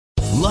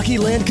Lucky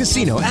Land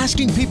Casino,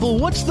 asking people,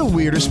 what's the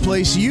weirdest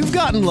place you've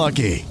gotten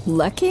lucky?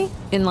 Lucky?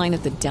 In line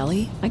at the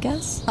deli, I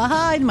guess?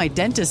 Aha, in my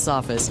dentist's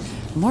office.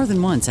 More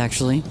than once,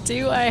 actually.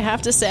 Do I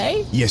have to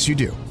say? Yes, you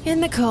do. In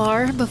the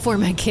car before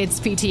my kids'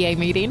 PTA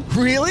meeting.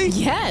 Really?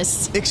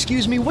 Yes.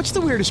 Excuse me, what's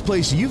the weirdest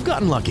place you've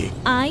gotten lucky?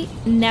 I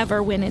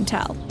never win and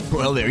tell.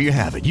 Well, there you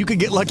have it. You can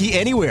get lucky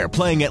anywhere,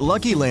 playing at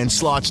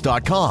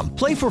LuckyLandSlots.com.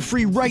 Play for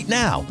free right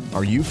now.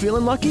 Are you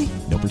feeling lucky?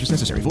 No purchase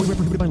necessary. Void where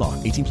prohibited by law.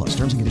 18 plus.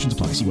 Terms and conditions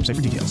apply. See website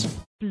for details.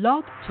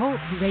 Blog Talk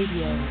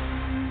Radio.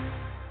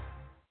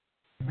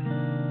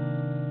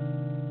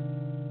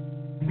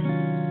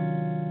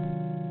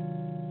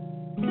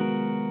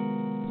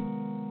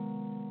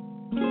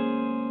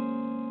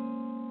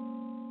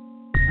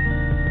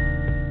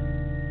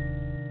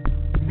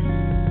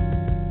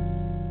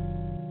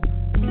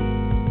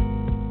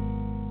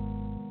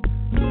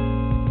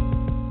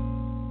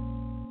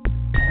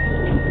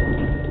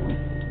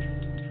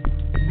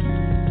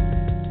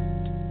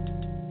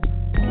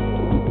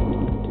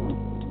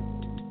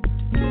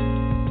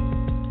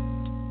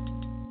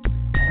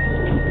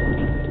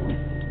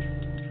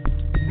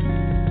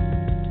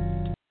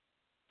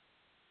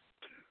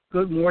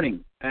 Good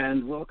morning,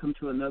 and welcome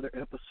to another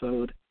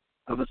episode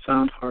of A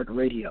Sound Heart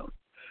Radio.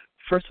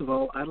 First of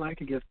all, I'd like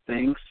to give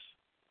thanks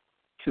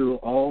to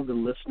all the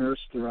listeners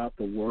throughout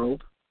the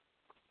world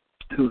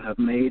who have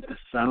made A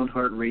Sound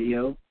Heart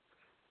Radio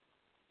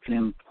an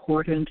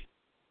important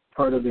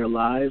part of their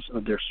lives,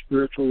 of their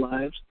spiritual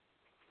lives,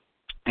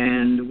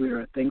 and we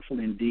are thankful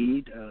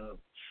indeed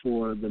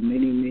for the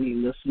many, many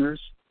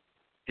listeners,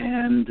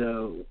 and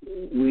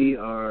we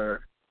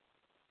are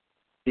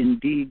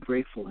indeed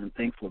grateful and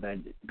thankful that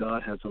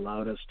God has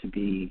allowed us to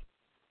be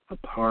a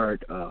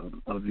part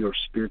of your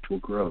spiritual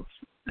growth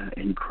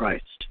in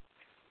Christ.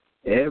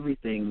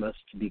 Everything must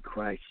be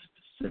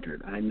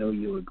Christ-centered. I know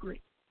you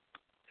agree.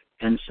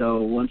 And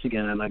so, once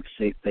again, I'd like to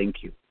say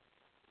thank you.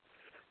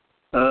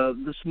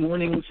 This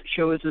morning's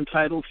show is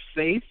entitled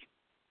Faith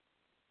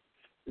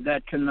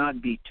That Cannot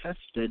Be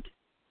Tested,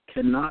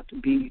 Cannot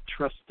Be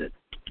Trusted.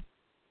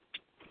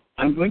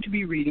 I'm going to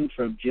be reading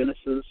from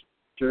Genesis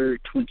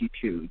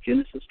 22,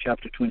 Genesis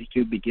chapter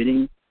 22,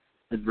 beginning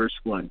at verse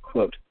 1,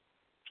 quote,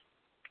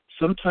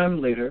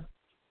 "Sometime later,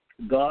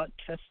 God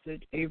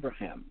tested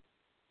Abraham.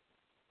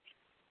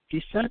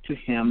 He said to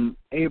him,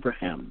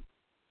 'Abraham.'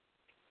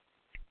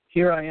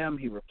 'Here I am,'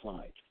 he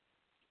replied.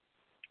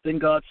 Then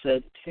God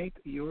said, 'Take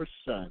your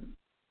son,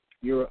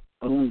 your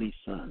only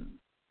son,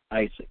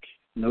 Isaac,'"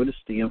 notice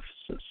the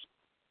emphasis,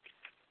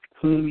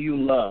 "'whom you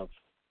love,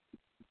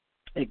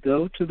 and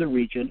go to the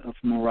region of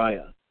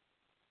Moriah.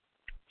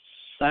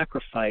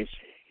 Sacrifice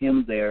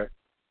him there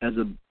as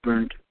a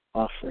burnt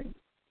offering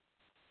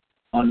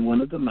on one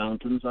of the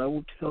mountains I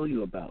will tell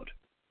you about.'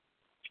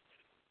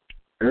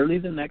 Early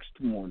the next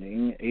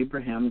morning,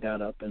 Abraham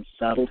got up and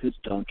saddled his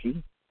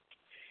donkey.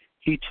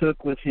 He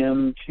took with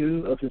him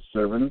 2 of his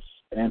servants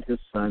and his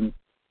son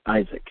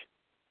Isaac.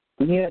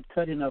 When he had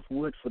cut enough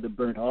wood for the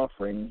burnt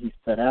offering, he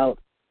set out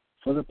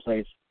for the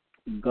place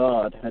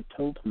God had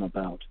told him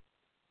about.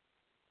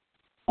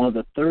 On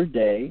the 3rd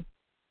day,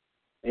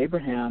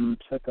 Abraham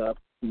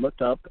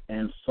looked up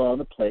and saw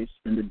the place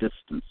in the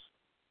distance.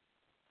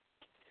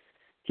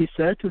 He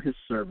said to his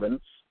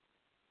servants,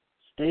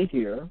 'Stay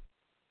here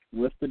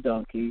with the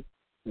donkey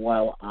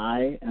while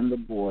I and the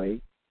boy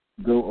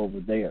go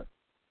over there.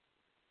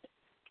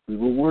 We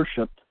will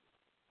worship,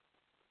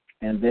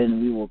 and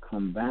then we will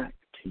come back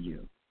to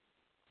you.'"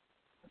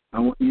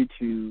 I want you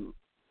to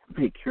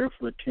pay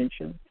careful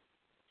attention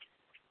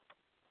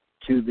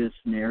to this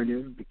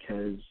narrative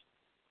because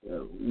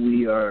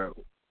we are,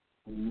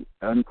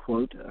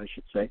 unquote, I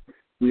should say,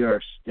 we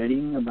are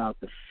studying about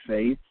the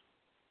faith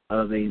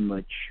of a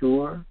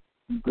mature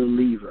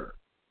believer.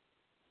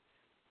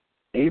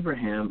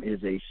 Abraham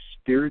is a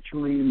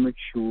spiritually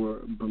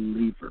mature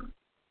believer.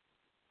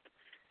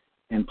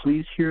 And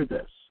please hear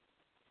this.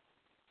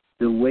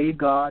 The way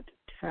God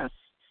tests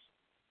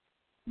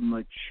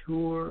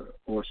mature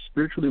or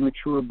spiritually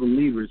mature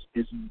believers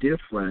is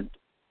different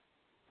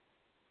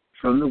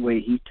from the way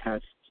he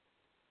tests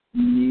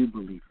new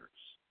believers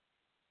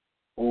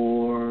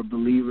or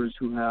believers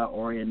who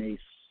are in a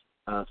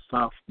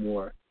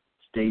sophomore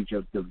stage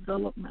of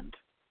development.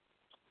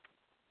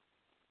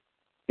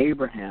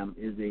 Abraham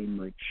is a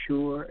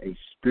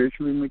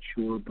spiritually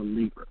mature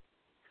believer.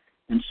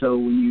 And so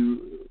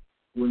when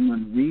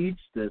one reads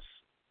this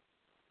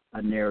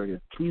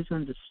narrative, please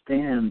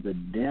understand the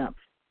depth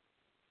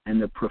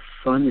and the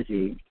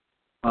profundity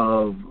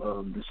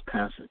of this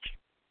passage.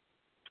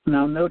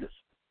 Now notice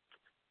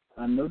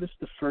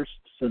the first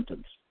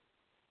sentence.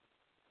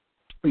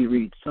 We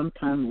read,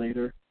 "Sometime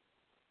later,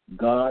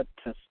 God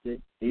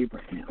tested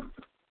Abraham."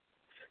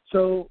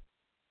 So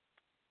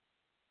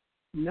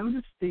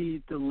notice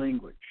the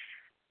language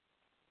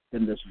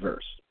in this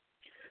verse.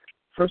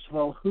 First of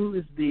all, who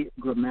is the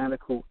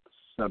grammatical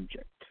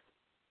subject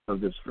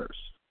of this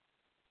verse?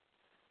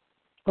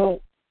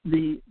 Well,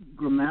 the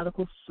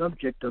grammatical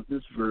subject of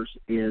this verse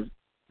is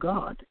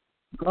God.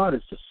 God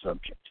is the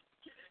subject.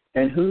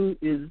 And who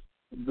is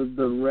the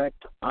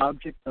direct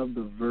object of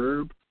the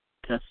verb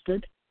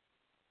tested?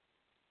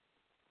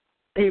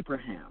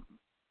 Abraham,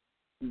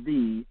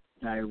 the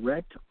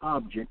direct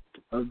object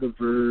of the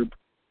verb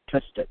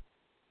tested.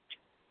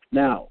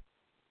 Now,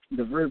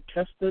 the verb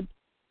tested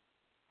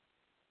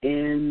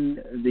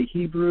in the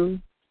Hebrew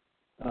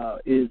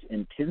is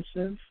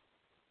intensive,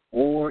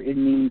 or it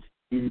means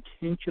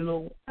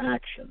intentional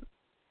action.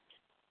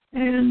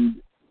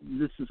 And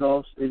it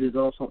is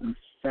also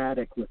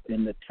emphatic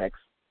within the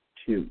text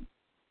too.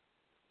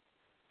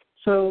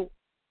 So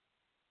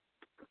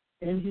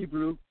in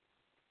Hebrew,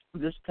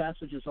 this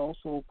passage is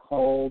also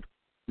called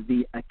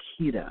the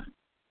Akedah.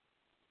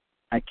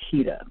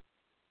 Akedah.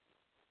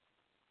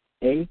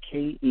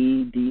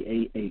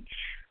 Akedah.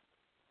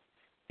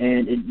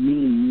 And it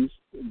means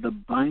the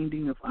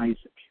binding of Isaac.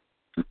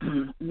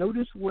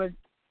 Notice what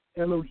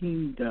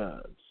Elohim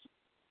does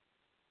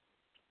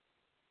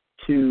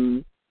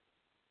to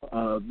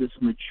this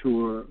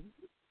mature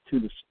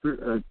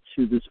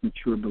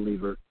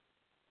believer,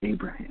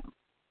 Abraham.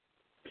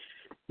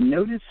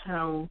 Notice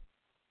how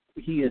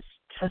he is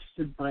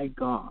tested by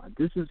God.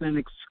 This is an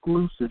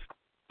exclusive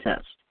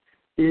test.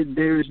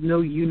 There is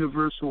no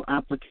universal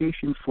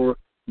application for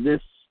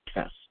this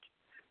test.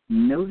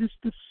 Notice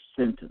the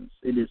sentence.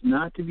 It is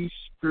not to be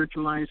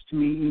spiritualized to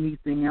me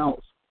anything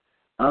else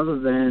other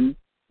than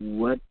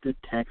what the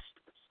text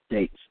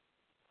states.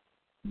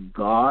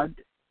 God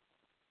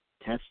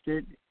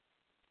tested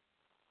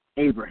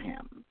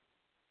Abraham.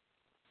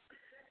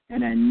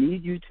 And I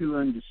need you to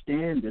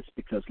understand this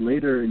because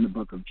later in the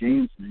book of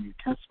James in the New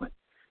Testament,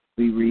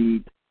 we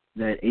read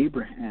that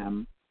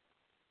Abraham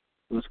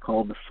was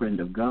called the friend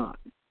of God.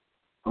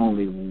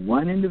 Only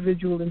one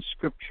individual in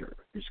Scripture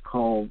is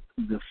called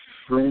the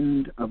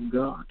friend of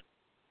God.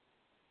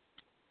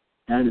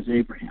 That is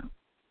Abraham.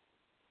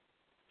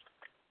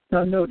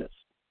 Now notice,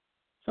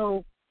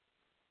 so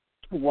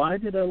why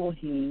did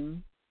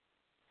Elohim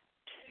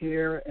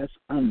tear us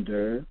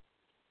under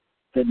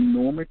the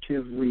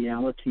normative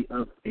reality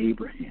of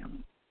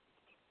Abraham?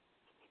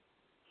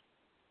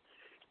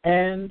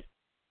 And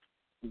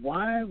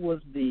why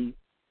was the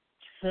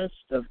test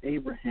of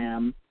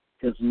Abraham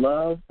his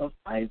love of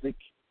Isaac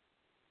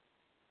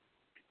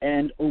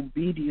and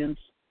obedience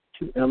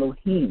to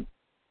Elohim?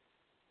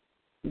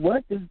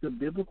 What is the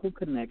biblical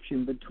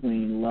connection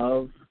between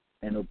love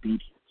and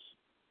obedience?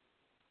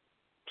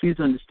 Please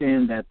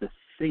understand that the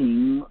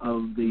theme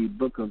of the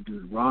book of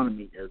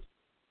Deuteronomy is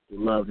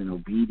love and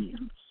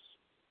obedience.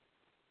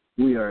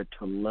 We are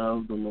to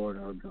love the Lord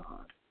our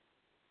God.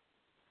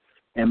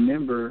 And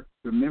remember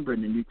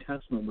in the New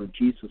Testament what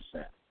Jesus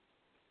said,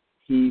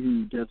 he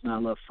who does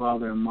not love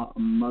father and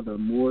mother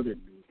more than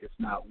me is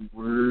not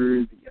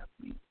worthy of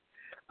me.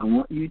 I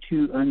want you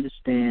to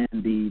understand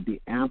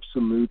the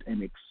absolute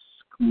and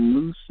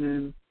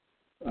exclusive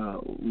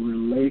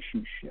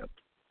relationship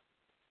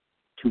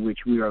to which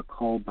we are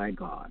called by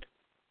God.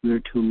 We are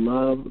to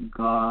love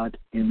God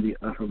in the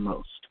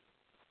uttermost.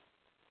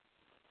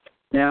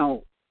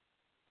 Now,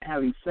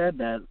 having said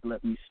that,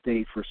 let me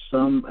state for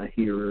some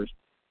hearers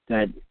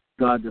that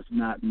God does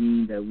not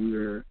mean that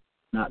we're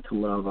not to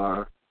love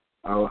our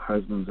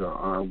husbands or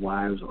our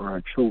wives or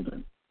our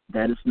children.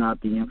 That is not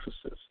the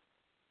emphasis.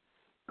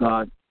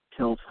 God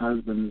tells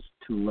husbands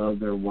to love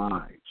their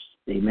wives.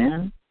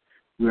 Amen?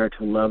 We are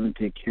to love and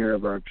take care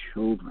of our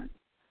children.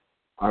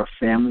 Our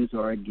families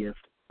are a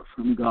gift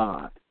from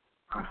God.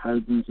 Our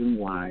husbands and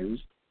wives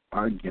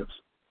are gifts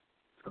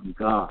from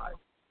God.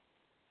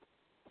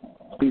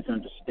 Please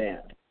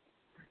understand.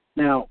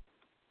 Now,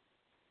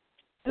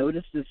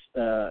 notice this.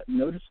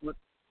 Notice what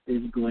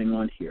is going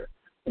on here.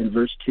 In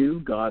verse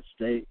 2, God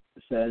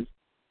says,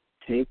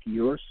 "Take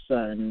your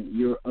son,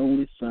 your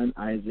only son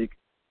Isaac,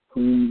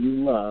 whom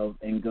you love,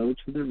 and go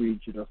to the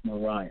region of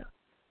Moriah.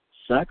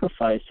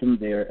 Sacrifice him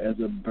there as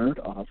a burnt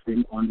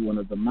offering on one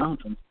of the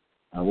mountains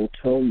I will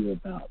tell you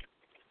about."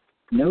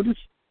 Notice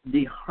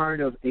the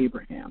heart of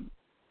Abraham.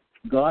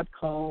 God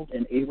called,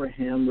 and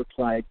Abraham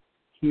replied,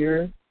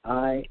 "Here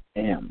I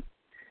am."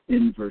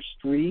 In verse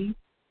 3,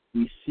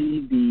 we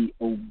see the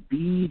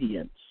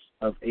obedience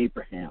of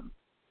Abraham.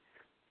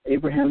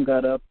 Abraham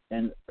got up,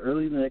 and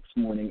early the next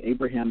morning,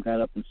 Abraham got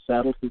up and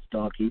saddled his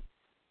donkey,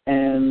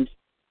 and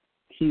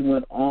he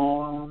went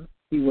off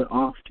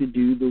to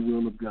do the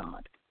will of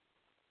God.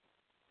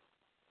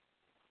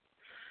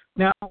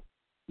 Now,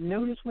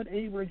 notice what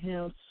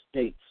Abraham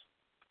states.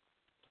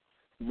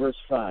 Verse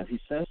 5, he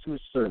says to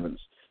his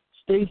servants,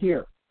 "Stay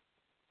here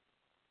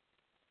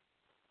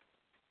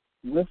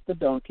with the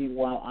donkey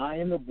while I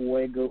and the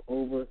boy go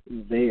over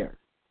there.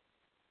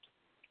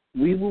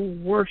 We will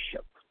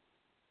worship,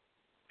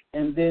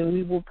 and then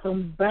we will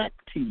come back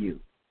to you."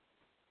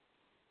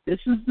 This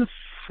is the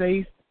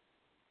faith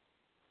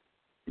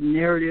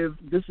narrative.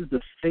 This is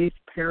the faith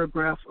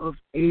paragraph of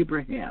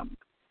Abraham.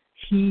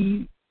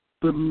 He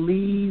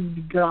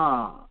believed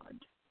God.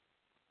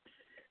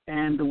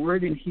 And the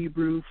word in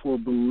Hebrew for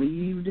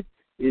believed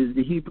is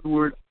the Hebrew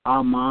word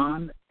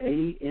aman,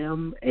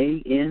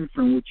 A-M-A-N,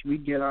 from which we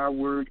get our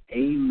word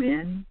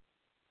amen.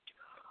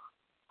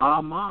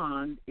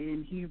 Aman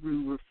in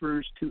Hebrew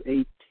refers to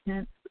a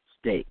tent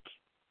stake.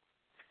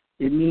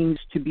 It means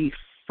to be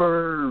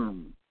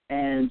firm.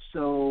 And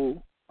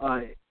so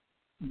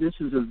this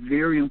is a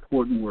very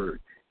important word.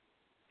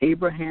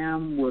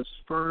 Abraham was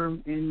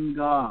firm in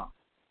God,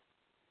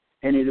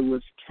 and it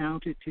was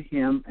counted to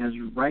him as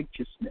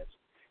righteousness.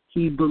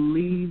 He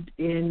believed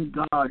in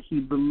God. He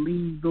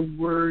believed the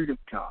word of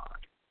God.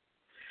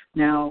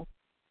 Now,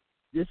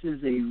 this is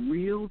a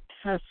real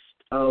test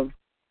of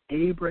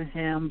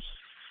Abraham's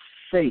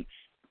faith.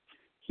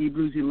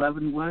 Hebrews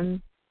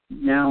 11:1.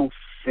 Now,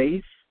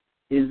 faith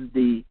is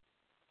the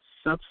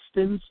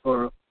substance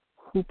or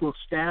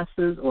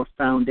hypostasis or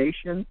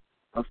foundation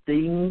of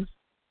things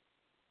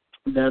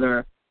that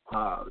are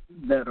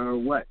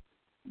what?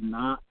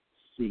 Not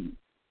seen.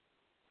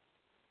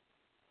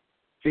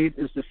 Faith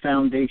is the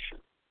foundation.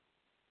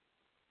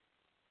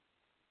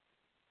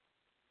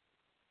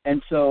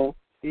 And so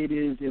it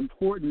is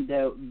important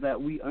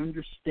that we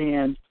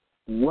understand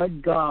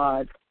what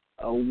God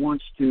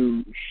wants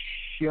to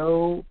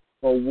show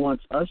or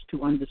wants us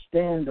to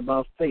understand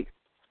about faith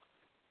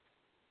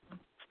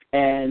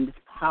and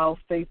how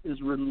faith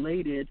is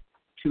related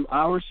to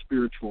our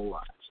spiritual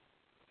lives.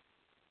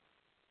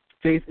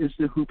 Faith is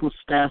the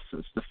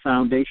hypostasis, the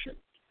foundation.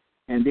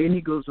 And then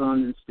he goes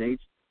on and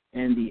states,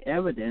 and the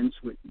evidence,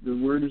 the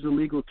word is a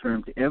legal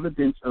term, the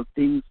evidence of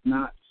things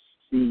not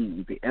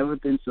seen, the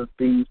evidence of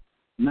things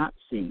not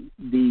seen,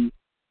 the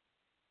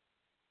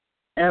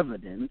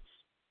evidence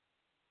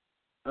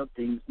of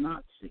things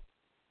not seen.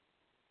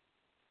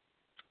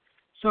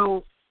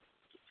 So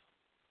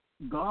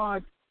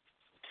God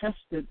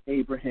tested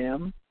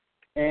Abraham,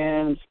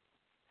 and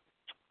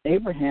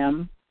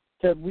Abraham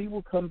said, we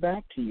will come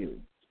back to you.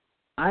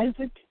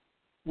 Isaac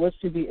was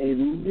to be a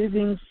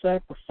living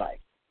sacrifice,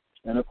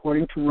 and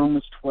according to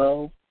Romans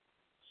 12,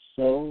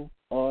 so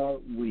are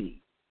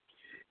we.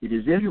 It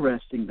is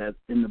interesting that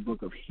in the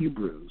book of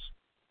Hebrews,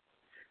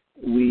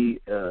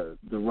 the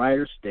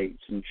writer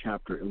states in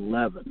chapter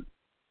 11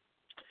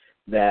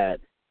 that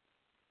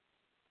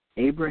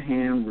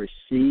Abraham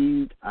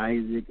received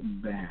Isaac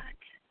back.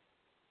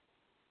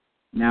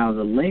 Now,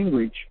 the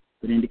language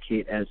would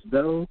indicate as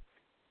though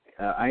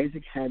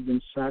Isaac had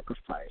been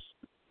sacrificed.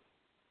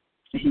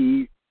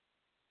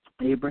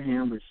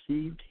 Abraham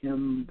received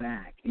him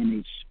back in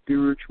a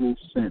spiritual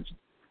sense.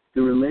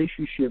 The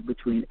relationship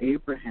between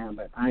Abraham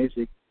and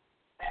Isaac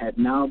had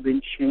now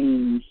been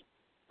changed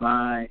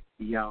by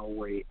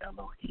Yahweh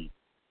Elohim.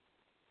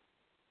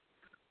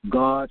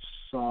 God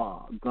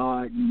saw,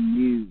 God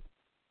knew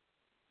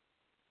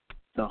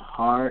the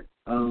heart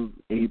of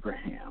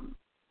Abraham.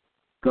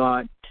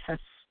 God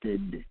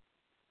tested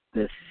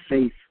the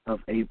faith of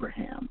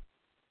Abraham.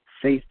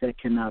 Faith that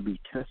cannot be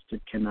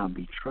tested cannot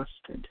be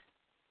trusted.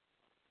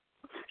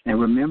 And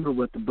remember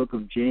what the book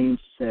of James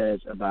says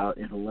about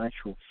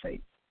intellectual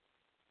faith,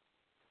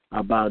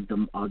 about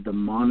a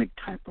demonic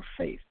type of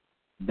faith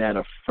that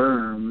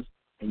affirms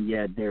and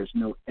yet there's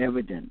no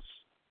evidence.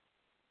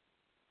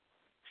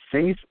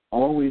 Faith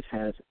always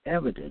has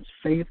evidence.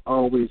 Faith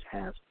always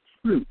has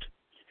fruit.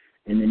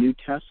 In the New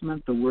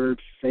Testament, the word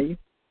faith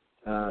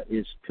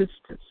is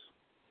pistis.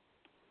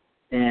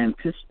 And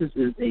pistis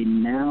is a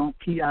noun,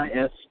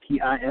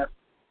 P-I-S-T-I-S.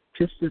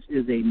 Pistis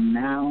is a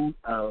noun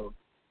of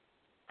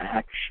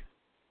action.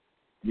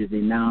 It is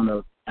a noun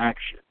of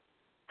action.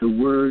 The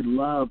word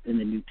love in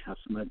the New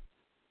Testament,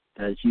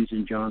 as used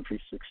in John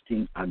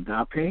 3:16,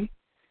 agape,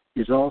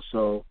 is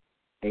also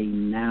a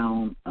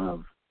noun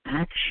of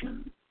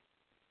action.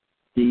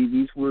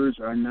 These words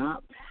are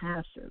not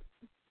passive.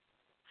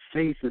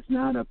 Faith is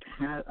not a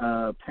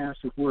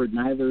passive word,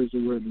 neither is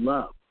the word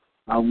love.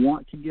 I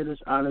want to get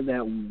us out of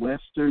that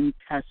Western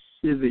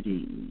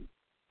passivity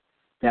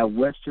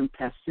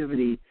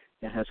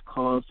that has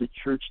caused the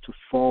church to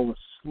fall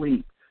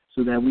asleep,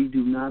 so that we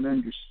do not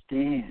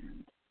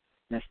understand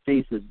that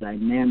faith is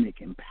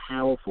dynamic and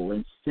powerful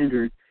and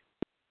centered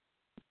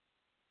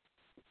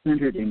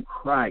in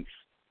Christ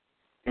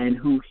and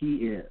who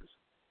he is.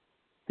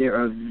 There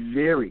are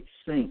very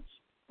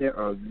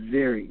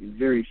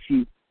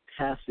few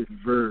passive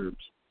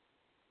verbs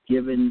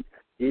given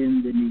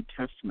in the New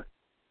Testament.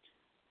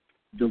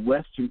 The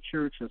Western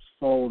church has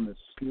fallen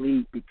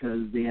asleep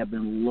because they have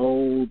been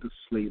lulled to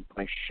sleep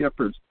by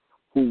shepherds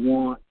who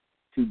want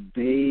to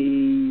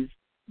bathe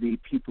the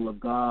people of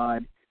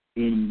God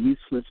in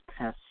useless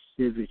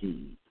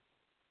passivity.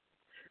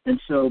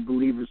 And so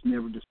believers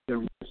never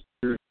discover the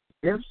spiritual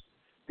gifts.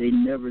 They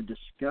never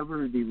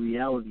discover the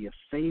reality of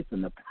faith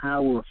and the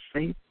power of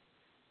faith.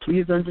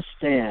 Please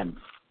understand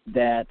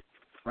that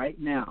right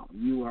now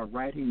you are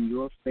writing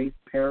your faith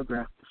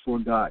paragraph before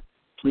God.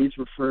 Please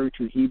refer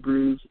to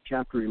Hebrews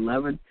chapter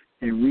 11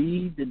 and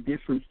read the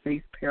different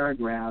faith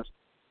paragraphs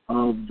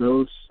of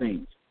those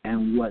saints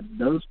and what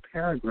those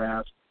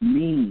paragraphs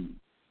mean.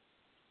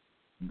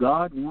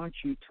 God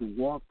wants you to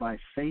walk by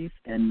faith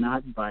and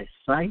not by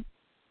sight.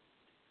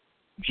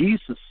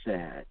 Jesus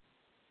said,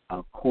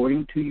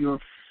 according to your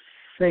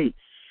faith,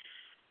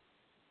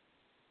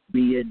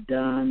 be it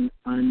done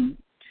unto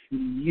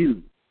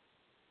you.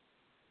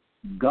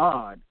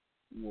 God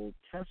will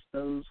test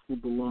those who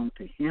belong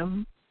to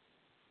Him.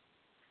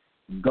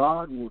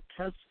 God will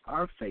test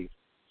our faith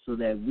so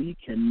that we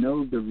can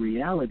know the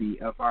reality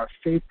of our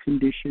faith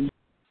condition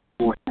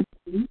for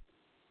Him.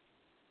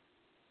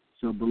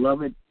 So,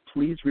 beloved,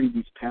 please read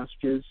these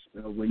passages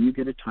when you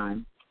get a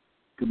time.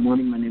 Good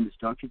morning. My name is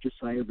Dr.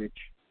 Josiah Rich,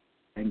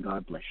 and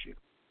God bless you.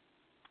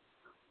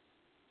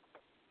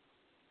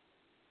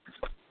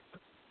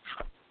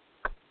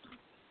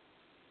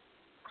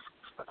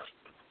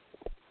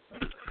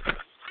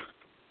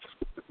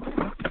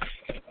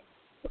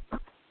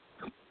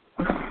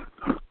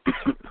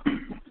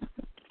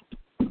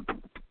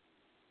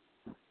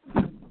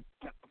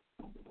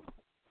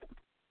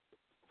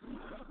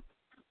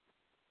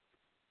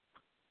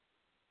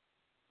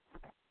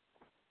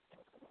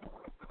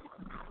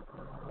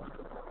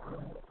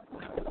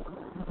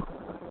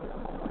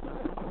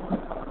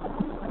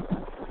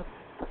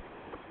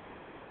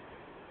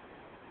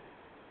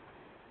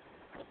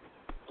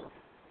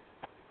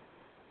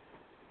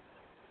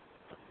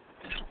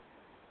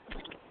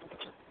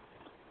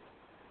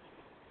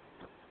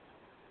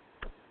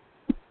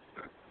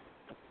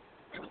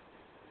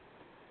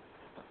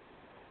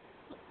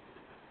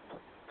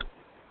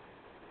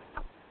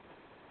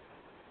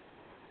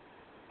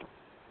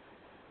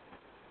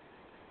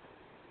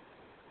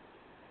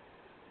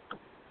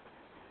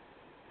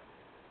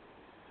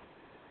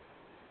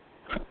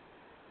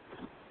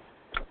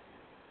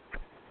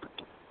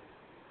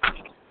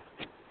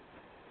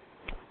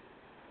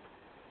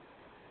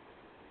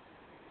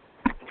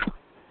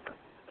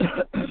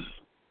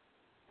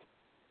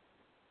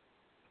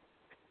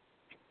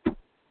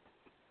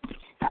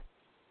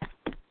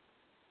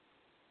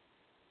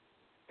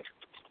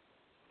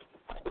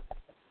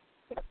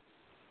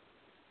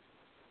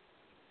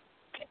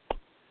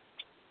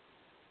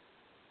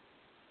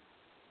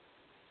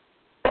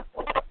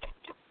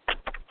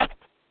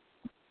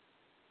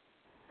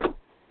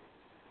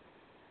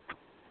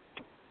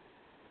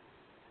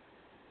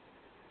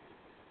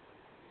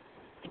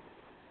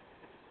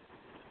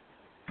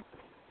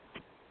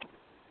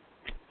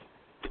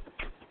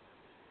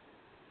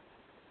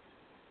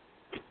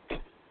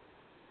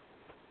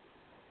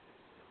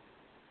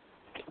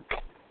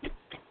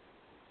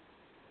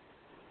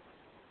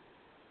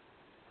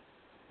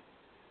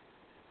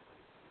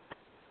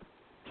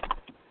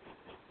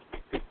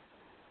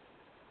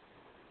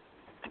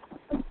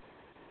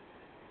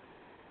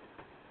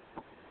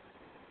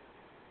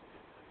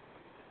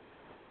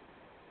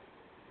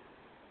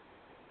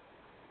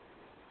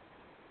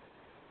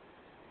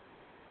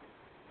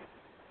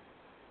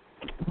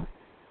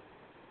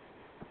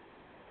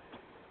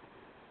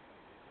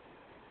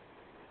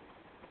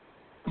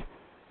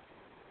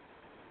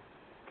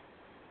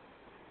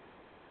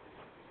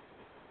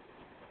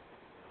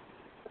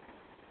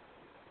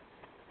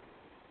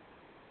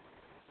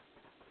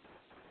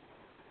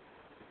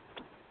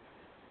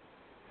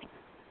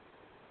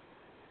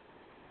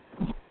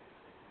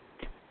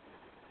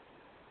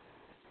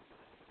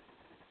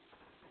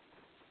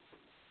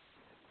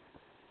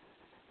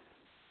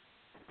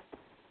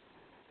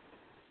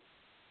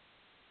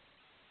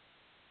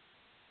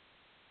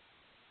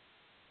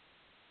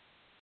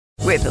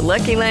 With the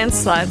Lucky Land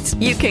Slots,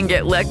 you can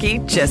get lucky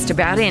just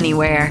about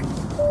anywhere.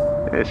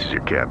 This is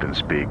your captain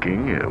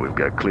speaking. We've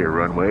got clear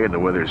runway and the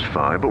weather's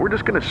fine, but we're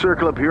just going to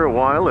circle up here a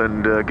while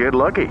and get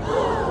lucky.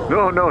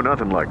 No,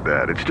 nothing like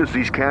that. It's just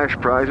these cash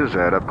prizes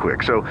add up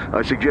quick. So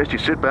I suggest you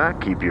sit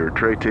back, keep your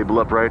tray table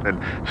upright, and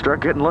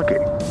start getting lucky.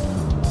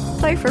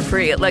 Play for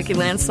free at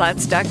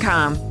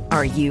LuckyLandSlots.com.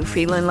 Are you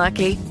feeling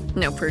lucky?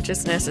 No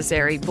purchase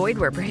necessary. Void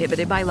where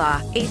prohibited by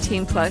law.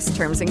 18+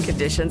 terms and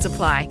conditions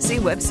apply. See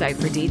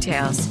website for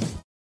details.